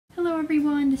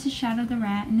everyone, this is Shadow the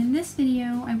Rat, and in this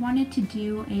video I wanted to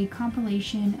do a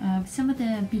compilation of some of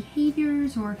the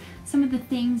behaviors or some of the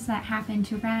things that happen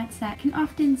to rats that can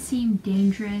often seem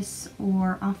dangerous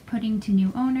or off-putting to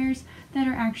new owners that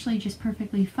are actually just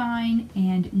perfectly fine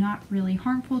and not really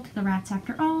harmful to the rats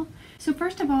after all. So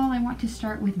first of all, I want to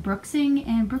start with brooksing,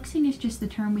 and brooksing is just the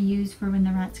term we use for when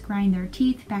the rats grind their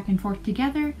teeth back and forth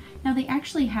together. Now they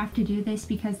actually have to do this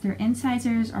because their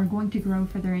incisors are going to grow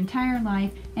for their entire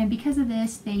life, and because of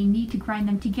this they need to grind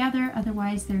them together,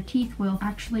 otherwise their teeth will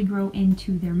actually grow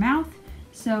into their mouth.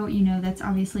 So, that's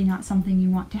obviously not something you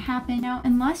want to happen. Now,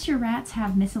 unless your rats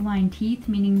have misaligned teeth,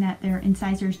 meaning that their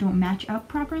incisors don't match up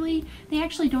properly, they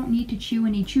actually don't need to chew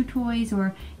any chew toys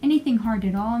or anything hard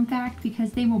at all, in fact,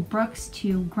 because they will brooks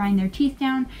to grind their teeth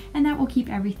down, and that will keep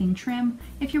everything trim.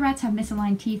 If your rats have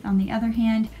misaligned teeth, on the other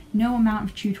hand, no amount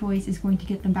of chew toys is going to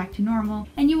get them back to normal,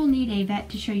 and you will need a vet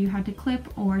to show you how to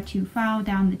clip or to file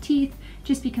down the teeth,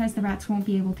 just because the rats won't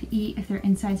be able to eat if their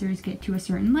incisors get to a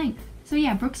certain length. So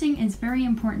yeah, brooksing is very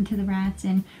important to the rats,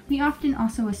 and we often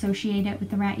also associate it with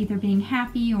the rat either being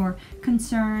happy or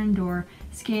concerned or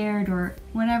scared or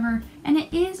whatever, and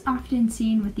it is often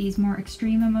seen with these more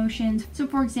extreme emotions. So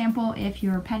for example, if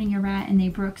you're petting your rat and they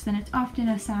brooks, then it's often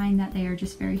a sign that they are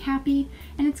just very happy,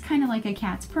 and it's kind of like a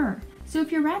cat's purr. So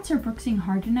if your rats are brooksing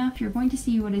hard enough, you're going to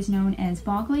see what is known as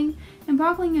boggling, and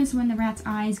boggling is when the rat's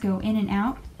eyes go in and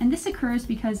out, and this occurs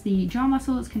because the jaw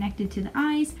muscle is connected to the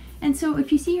eyes. And so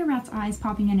if you see your rat's eyes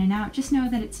popping in and out, just know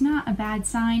that it's not a bad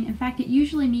sign. In fact, it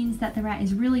usually means that the rat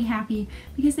is really happy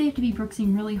because they have to be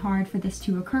brooksing really hard for this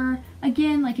to occur.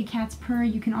 Again, like a cat's purr,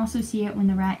 you can also see it when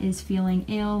the rat is feeling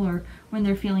ill or when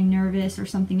they're feeling nervous or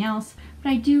something else. But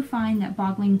I do find that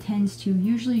boggling tends to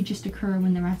usually just occur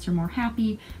when the rats are more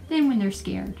happy than when they're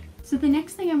scared. So the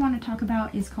next thing I want to talk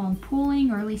about is called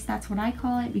pooling, or at least that's what I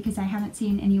call it because I haven't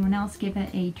seen anyone else give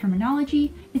it a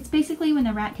terminology. It's basically when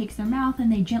the rat takes their mouth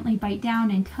and they gently bite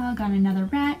down and tug on another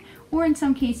rat, or in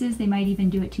some cases they might even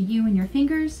do it to you and your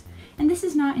fingers. And this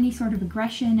is not any sort of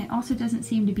aggression. It also doesn't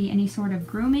seem to be any sort of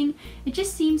grooming. It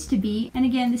just seems to be, and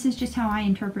again, this is just how I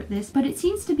interpret this, but it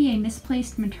seems to be a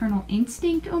misplaced maternal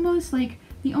instinct almost. Like,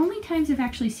 the only times I've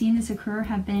actually seen this occur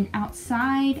have been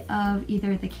outside of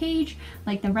either the cage,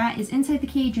 like the rat is inside the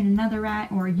cage and another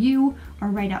rat or you are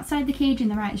right outside the cage and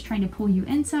the rat is trying to pull you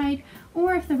inside,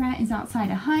 or if the rat is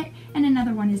outside a hut and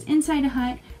another one is inside a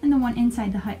hut and the one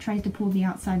inside the hut tries to pull the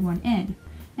outside one in.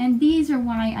 And these are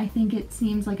why I think it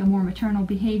seems like a more maternal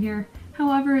behavior.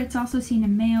 However, it's also seen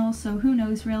in males, so who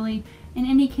knows really. In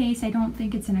any case, I don't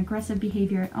think it's an aggressive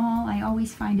behavior at all. I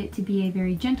always find it to be a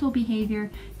very gentle behavior,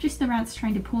 just the rats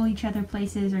trying to pull each other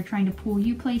places or trying to pull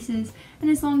you places, and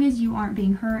as long as you aren't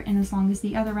being hurt and as long as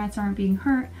the other rats aren't being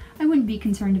hurt, I wouldn't be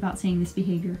concerned about seeing this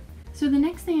behavior. So the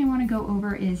next thing I want to go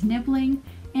over is nibbling,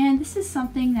 and this is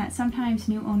something that sometimes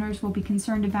new owners will be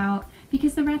concerned about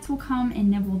because the rats will come and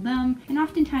nibble them, and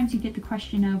oftentimes you get the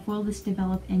question of, will this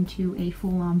develop into a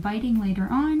full-on biting later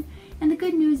on? And the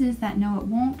good news is that no, it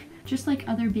won't. Just like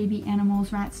other baby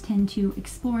animals, rats tend to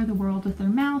explore the world with their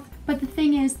mouth, but the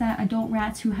thing is that adult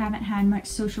rats who haven't had much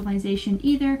socialization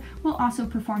either will also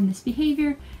perform this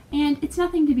behavior, and it's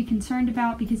nothing to be concerned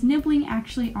about because nibbling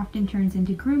actually often turns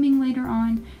into grooming later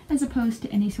on, as opposed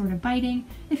to any sort of biting.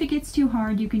 If it gets too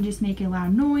hard, you can just make a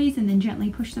loud noise and then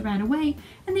gently push the rat away,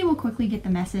 and they will quickly get the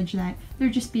message that they're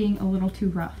just being a little too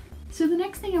rough. So the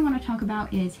next thing I want to talk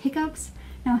about is hiccups.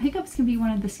 Now, hiccups can be one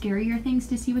of the scarier things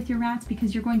to see with your rats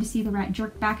because you're going to see the rat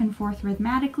jerk back and forth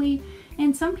rhythmically,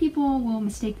 and some people will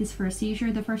mistake this for a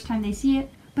seizure the first time they see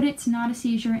it, but it's not a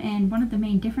seizure. And one of the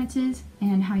main differences,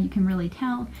 and how you can really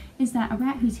tell, is that a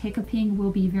rat who's hiccuping will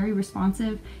be very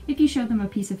responsive. If you show them a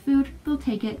piece of food, they'll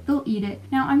take it, they'll eat it.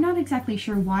 Now, I'm not exactly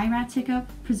sure why rats hiccup.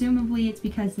 Presumably it's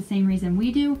because the same reason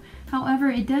we do.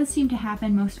 However, it does seem to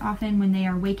happen most often when they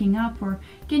are waking up or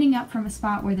getting up from a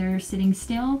spot where they're sitting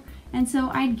still. And so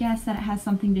I'd guess that it has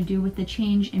something to do with the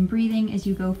change in breathing as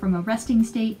you go from a resting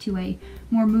state to a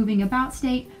more moving about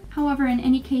state. However, in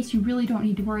any case, you really don't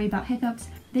need to worry about hiccups.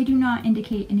 They do not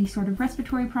indicate any sort of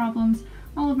respiratory problems.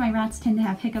 All of my rats tend to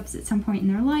have hiccups at some point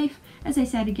in their life, as I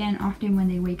said again, often when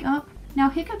they wake up. Now,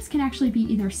 hiccups can actually be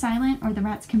either silent or the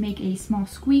rats can make a small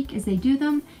squeak as they do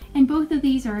them, and both of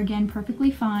these are again perfectly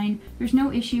fine. There's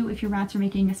no issue if your rats are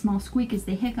making a small squeak as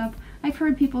they hiccup. I've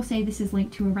heard people say this is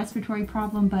linked to a respiratory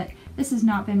problem, but this has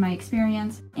not been my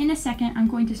experience. In a second, I'm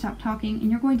going to stop talking and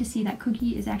you're going to see that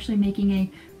Cookie is actually making a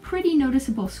pretty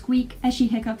noticeable squeak as she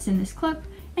hiccups in this clip,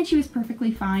 and she was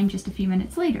perfectly fine just a few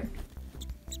minutes later.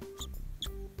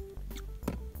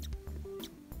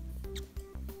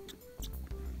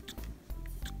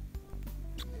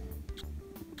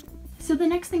 So the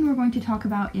next thing we're going to talk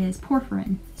about is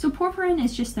porphyrin. So porphyrin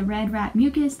is just the red rat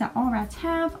mucus that all rats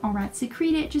have. All rats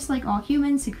secrete it, just like all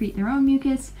humans secrete their own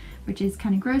mucus, which is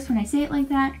kind of gross when I say it like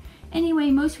that.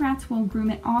 Anyway, most rats will groom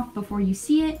it off before you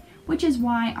see it, which is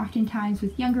why oftentimes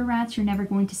with younger rats you're never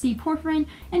going to see porphyrin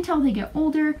until they get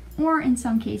older, or in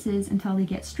some cases until they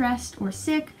get stressed or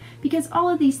sick, because all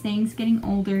of these things, getting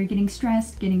older, getting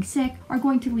stressed, getting sick, are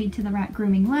going to lead to the rat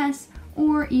grooming less,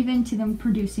 or even to them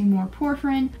producing more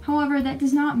porphyrin. However, that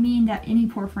does not mean that any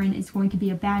porphyrin is going to be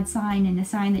a bad sign and a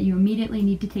sign that you immediately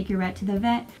need to take your rat to the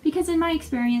vet, because in my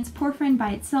experience, porphyrin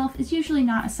by itself is usually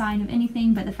not a sign of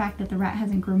anything but the fact that the rat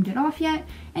hasn't groomed it off yet,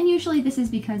 and usually this is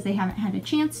because they haven't had a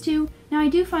chance to. Now I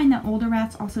do find that older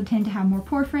rats also tend to have more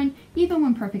porphyrin, even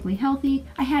when perfectly healthy.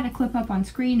 I had a clip up on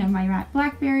screen of my rat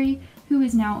Blackberry, who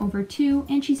is now over 2,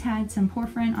 and she's had some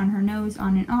porphyrin on her nose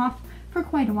on and off for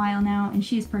quite a while now, and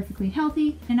she is perfectly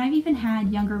healthy. And I've even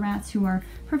had younger rats who are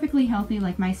perfectly healthy,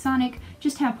 like my Sonic,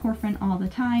 just have porphyrin all the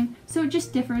time. So it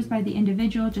just differs by the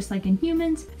individual, just like in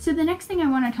humans. So the next thing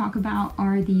I want to talk about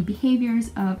are the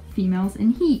behaviors of females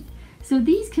in heat. So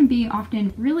these can be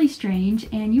often really strange,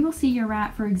 and you will see your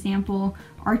rat, for example,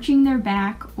 arching their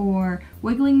back or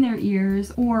wiggling their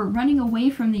ears or running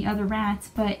away from the other rats,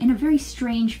 but in a very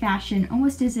strange fashion,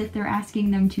 almost as if they're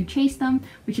asking them to chase them,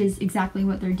 which is exactly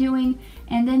what they're doing.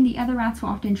 And then the other rats will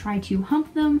often try to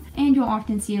hump them, and you'll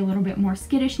often see a little bit more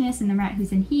skittishness in the rat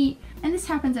who's in heat. And this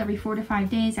happens every 4 to 5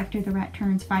 days after the rat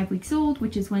turns 5 weeks old,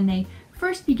 which is when they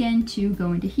first begin to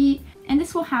go into heat, and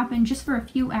this will happen just for a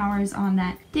few hours on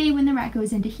that day when the rat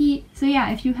goes into heat. So yeah,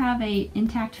 if you have a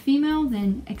intact female,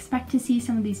 then expect to see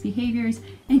some of these behaviors,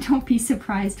 and don't be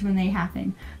surprised when they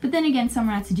happen. But then again, some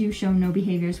rats do show no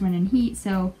behaviors when in heat,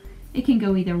 so it can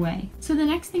go either way. So the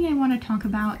next thing I want to talk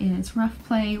about is rough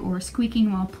play or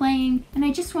squeaking while playing, and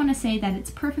I just want to say that it's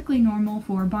perfectly normal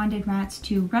for bonded rats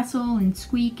to wrestle and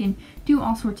squeak and do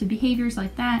all sorts of behaviors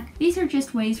like that. These are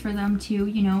just ways for them to,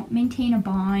 you know, maintain a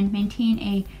bond, maintain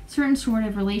a certain sort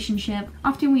of relationship.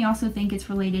 Often we also think it's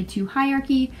related to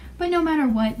hierarchy, but no matter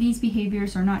what, these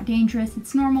behaviors are not dangerous.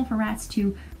 It's normal for rats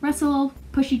to wrestle,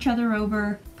 push each other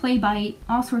over, play bite,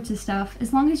 all sorts of stuff,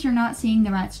 as long as you're not seeing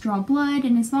the rats draw blood,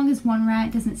 and as long as one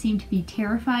rat doesn't seem to be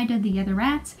terrified of the other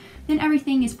rats, then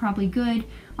everything is probably good.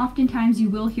 Oftentimes you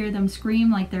will hear them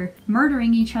scream like they're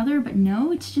murdering each other, but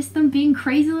no, it's just them being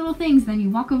crazy little things. Then you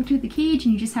walk over to the cage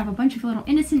and you just have a bunch of little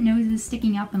innocent noses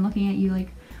sticking up and looking at you like,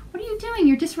 what are you doing?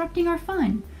 You're disrupting our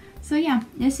fun. So yeah,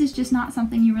 this is just not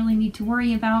something you really need to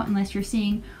worry about unless you're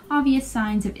seeing obvious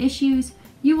signs of issues.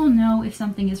 You will know if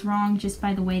something is wrong just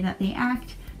by the way that they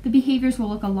act. The behaviors will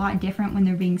look a lot different when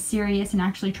they're being serious and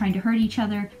actually trying to hurt each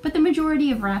other, but the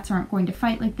majority of rats aren't going to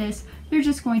fight like this. They're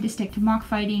just going to stick to mock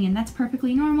fighting, and that's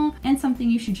perfectly normal and something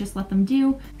you should just let them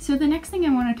do. So the next thing I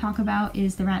want to talk about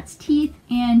is the rat's teeth,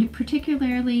 and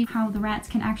particularly how the rats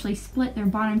can actually split their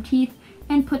bottom teeth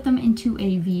and put them into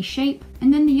a V shape.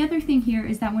 And then the other thing here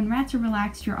is that when rats are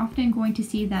relaxed, you're often going to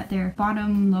see that their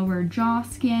bottom lower jaw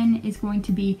skin is going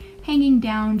to be hanging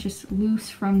down just loose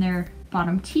from their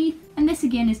bottom teeth. And this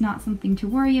again is not something to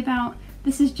worry about.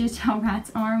 This is just how rats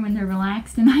are when they're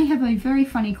relaxed, and I have a very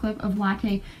funny clip of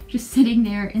Latte just sitting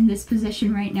there in this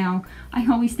position right now. I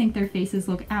always think their faces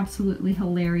look absolutely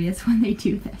hilarious when they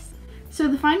do this. So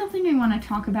the final thing I want to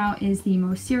talk about is the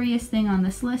most serious thing on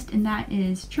this list, and that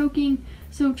is choking.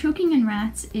 So choking in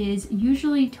rats is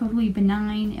usually totally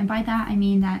benign, and by that I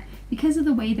mean that because of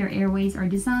the way their airways are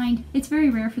designed, it's very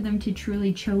rare for them to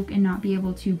truly choke and not be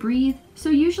able to breathe. So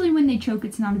usually when they choke,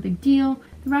 it's not a big deal.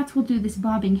 The rats will do this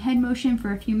bobbing head motion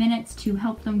for a few minutes to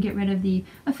help them get rid of the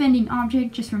offending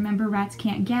object. Just remember, rats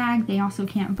can't gag, they also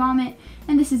can't vomit,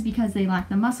 and this is because they lack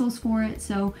the muscles for it.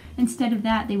 So instead of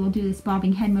that, they will do this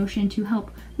bobbing head motion to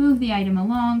help move the item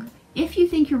along. If you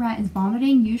think your rat is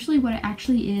vomiting, usually what it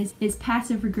actually is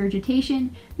passive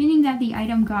regurgitation, meaning that the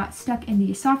item got stuck in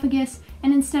the esophagus,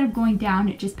 and instead of going down,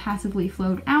 it just passively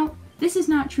flowed out. This is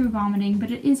not true vomiting, but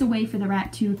it is a way for the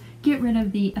rat to get rid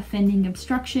of the offending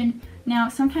obstruction. Now,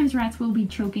 sometimes rats will be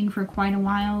choking for quite a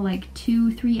while, like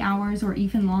 2-3 hours or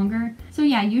even longer. So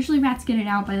yeah, usually rats get it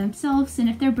out by themselves, and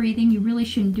if they're breathing, you really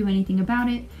shouldn't do anything about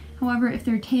it. However, if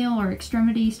their tail or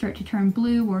extremities start to turn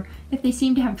blue, or if they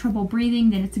seem to have trouble breathing,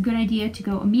 then it's a good idea to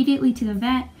go immediately to the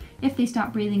vet. If they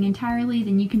stop breathing entirely,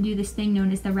 then you can do this thing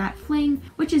known as the rat fling,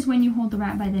 which is when you hold the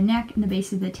rat by the neck and the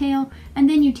base of the tail, and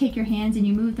then you take your hands and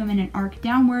you move them in an arc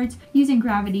downwards, using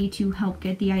gravity to help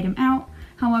get the item out.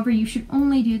 However, you should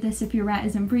only do this if your rat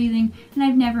isn't breathing, and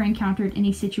I've never encountered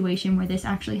any situation where this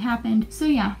actually happened. So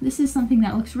yeah, this is something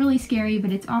that looks really scary,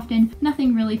 but it's often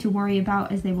nothing really to worry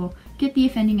about, as they will get the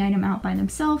offending item out by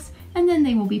themselves, and then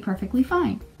they will be perfectly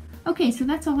fine. Okay, so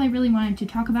that's all I really wanted to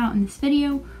talk about in this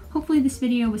video. Hopefully this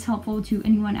video was helpful to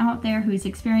anyone out there who is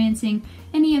experiencing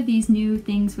any of these new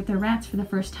things with their rats for the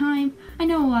first time. I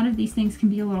know a lot of these things can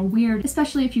be a little weird,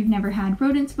 especially if you've never had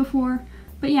rodents before.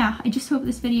 But yeah, I just hope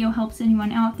this video helps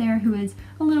anyone out there who is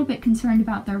a little bit concerned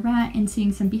about their rat and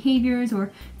seeing some behaviors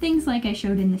or things like I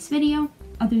showed in this video.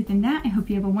 Other than that, I hope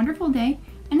you have a wonderful day,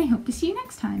 and I hope to see you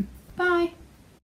next time. Bye!